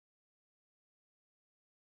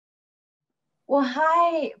Well,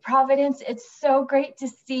 hi, Providence. It's so great to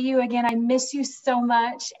see you again. I miss you so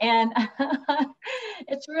much. And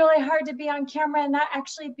it's really hard to be on camera and not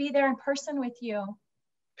actually be there in person with you.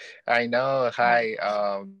 I know. Um, Hi.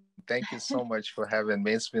 Thank you so much for having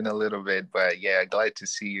me. It's been a little bit, but yeah, glad to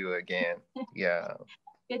see you again. Yeah.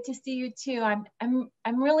 Good to see you too.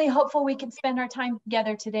 I'm really hopeful we can spend our time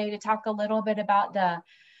together today to talk a little bit about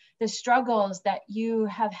the struggles that you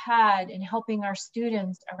have had in helping our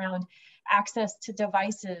students around access to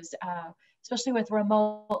devices, especially with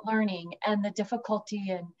remote learning and the difficulty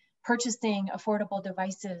in purchasing affordable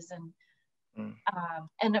devices. Mm.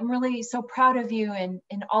 And I'm really so proud of you in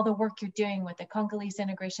all the work you're doing with the Congolese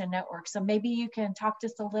Integration Network. So maybe you can talk to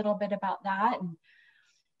us a little bit about that and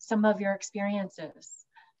some of your experiences.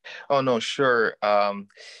 Oh no, sure.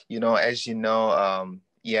 As you know,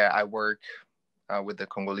 yeah, I work with the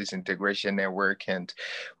Congolese Integration Network, and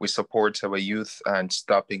we support our youth and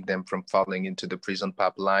stopping them from falling into the prison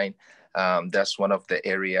pipeline. That's one of the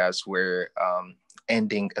areas where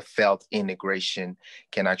ending a failed integration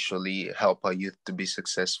can actually help our youth to be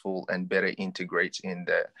successful and better integrate in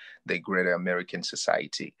the greater American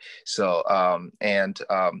society. So,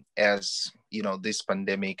 as you know, this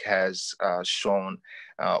pandemic has shown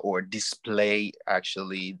or display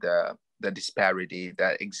actually the disparity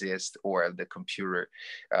that exists, or the computer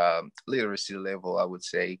literacy level, I would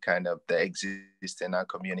say, kind of that exists in our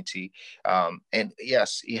community. And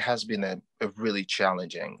yes, it has been a really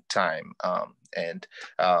challenging time. And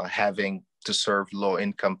having to serve low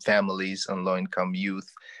income families and low income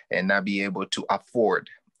youth and not be able to afford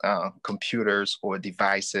computers or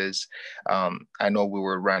devices. I know we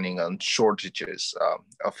were running on shortages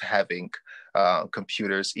of having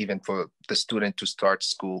computers, even for the student to start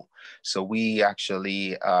school. So we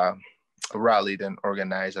actually rallied and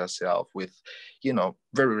organized ourselves with,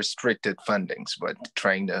 very restricted fundings, but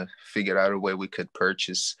trying to figure out a way we could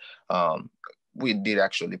purchase. We did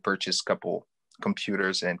actually purchase a couple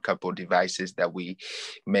computers and couple devices that we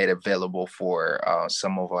made available for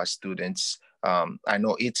some of our students. I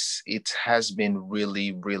know it has been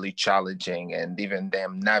really challenging, and even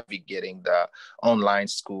them navigating the online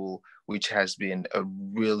school, which has been a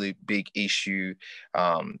really big issue.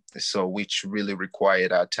 So which really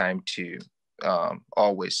required our time to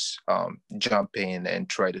always jump in and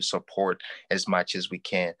try to support as much as we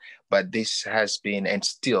can. But this has been and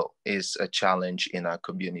still is a challenge in our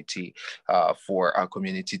community, for our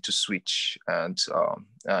community to switch and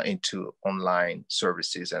into online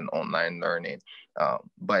services and online learning.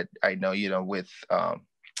 But I know, with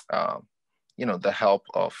the help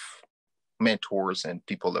of mentors and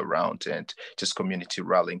people around, and just community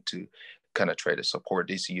rallying to kind of try to support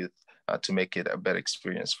these youth to make it a better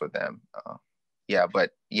experience for them. Yeah,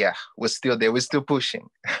 but yeah, we're still there. We're still pushing.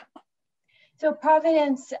 So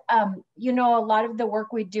Providence, a lot of the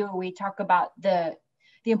work we do, we talk about the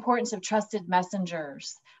importance of trusted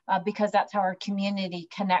messengers, because that's how our community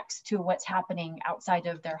connects to what's happening outside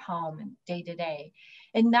of their home and day to day.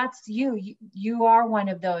 And that's you. You are one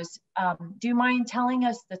of those. Do you mind telling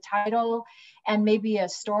us the title and maybe a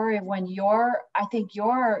story of when I think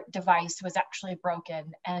your device was actually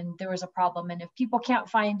broken and there was a problem? And if people can't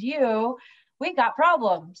find you, we got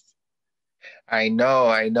problems. I know,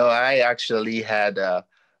 I know. I actually had a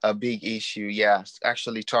big issue. Yeah,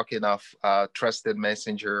 actually talking of trusted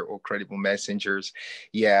messenger or credible messengers.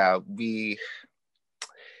 Yeah,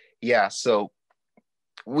 so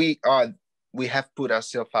we are we have put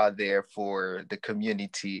ourselves out there for the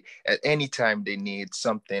community at any time they need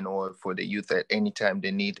something, or for the youth at any time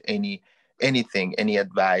they need anything, any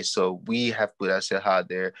advice. So we have put ourselves out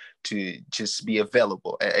there to just be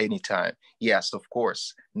available at any time. Yes, of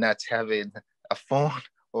course, not having a phone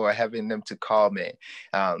or having them to call me,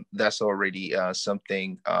 that's already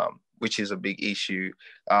something, which is a big issue.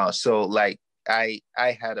 So like I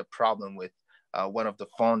had a problem with one of the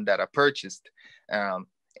phone that I purchased. um,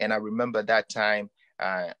 and I remember that time,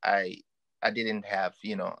 I didn't have,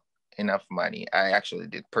 enough money. I actually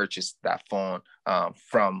did purchase that phone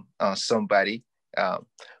from somebody, um,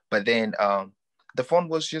 but then the phone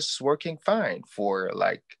was just working fine for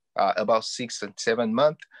like about 6 and 7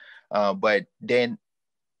 months. But then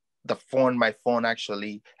my phone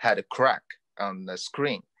actually had a crack on the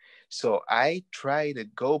screen. So I try to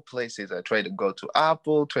go places. I try to go to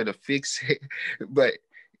Apple, try to fix it, but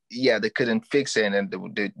yeah, they couldn't fix it, and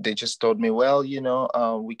they just told me, well,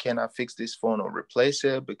 we cannot fix this phone or replace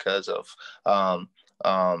it because of,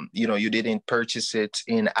 you didn't purchase it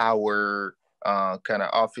in our kind of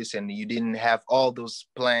office, and you didn't have all those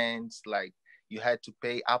plans, like you had to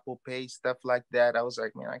pay Apple Pay, stuff like that. I was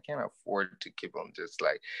like, man, I can't afford to keep on just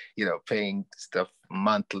like, paying stuff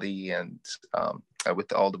monthly and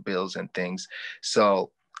with all the bills and things.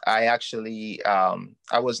 So I actually,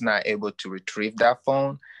 I was not able to retrieve that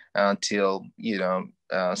phone until,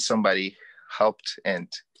 somebody helped and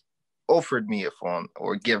offered me a phone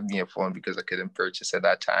or give me a phone because I couldn't purchase at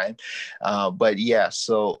that time. But yeah,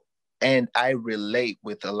 so, and I relate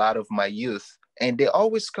with a lot of my youth, and they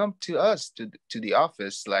always come to us, to the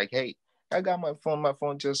office, like, hey, I got my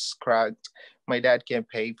phone just cracked. My dad can't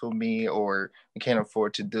pay for me, or we can't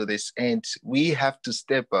afford to do this. And we have to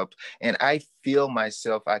step up. And I feel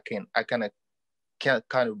myself, I kind of can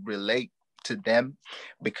kind of relate to them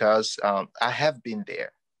because I have been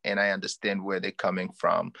there and I understand where they're coming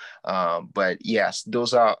from. But yes,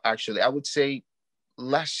 those are actually, I would say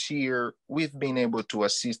last year, we've been able to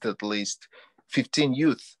assist at least 15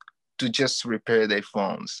 youth to just repair their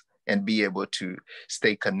phones and be able to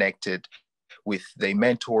stay connected with their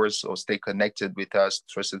mentors or stay connected with us,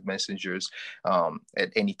 trusted messengers, at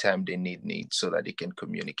any time they need so that they can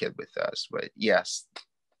communicate with us. But yes.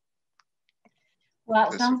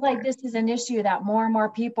 Well, it sounds like this is an issue that more and more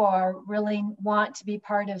people are really want to be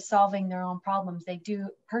part of solving their own problems. They do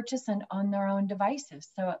purchase on their own devices.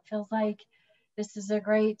 So it feels like this is a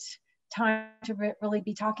great time to really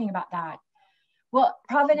be talking about that. Well,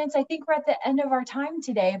 Providence, I think we're at the end of our time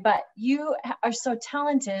today, but you are so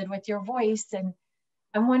talented with your voice, and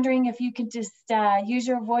I'm wondering if you could just use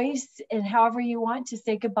your voice and however you want to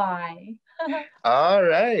say goodbye. All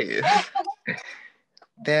right.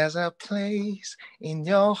 There's a place in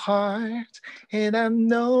your heart, and I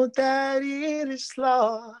know that it is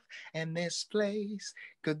love. And this place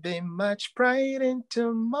could be much brighter in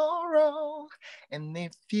tomorrow. And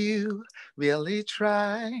if you really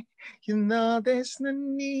try, you know there's no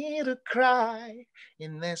need to cry.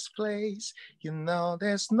 In this place, you know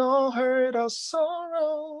there's no hurt or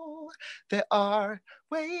sorrow. There are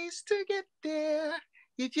ways to get there.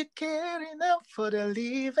 If you care enough for the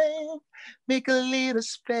living, make a little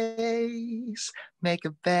space, make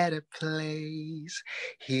a better place.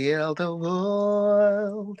 Heal the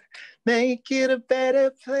world, make it a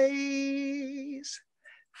better place.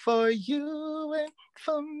 For you and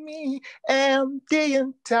for me and the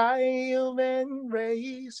entire human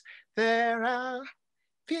race. There are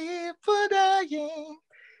people dying.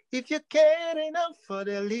 If you care enough for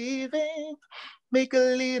the living, make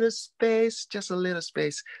a little space, just a little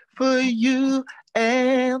space for you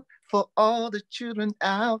and for all the children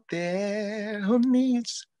out there who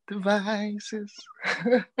needs devices.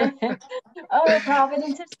 Oh,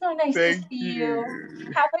 Providence, it's so nice to Thank see you.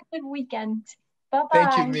 you. Have a good weekend. Bye-bye.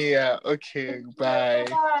 Thank you, Mia. Okay, bye.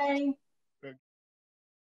 Bye-bye.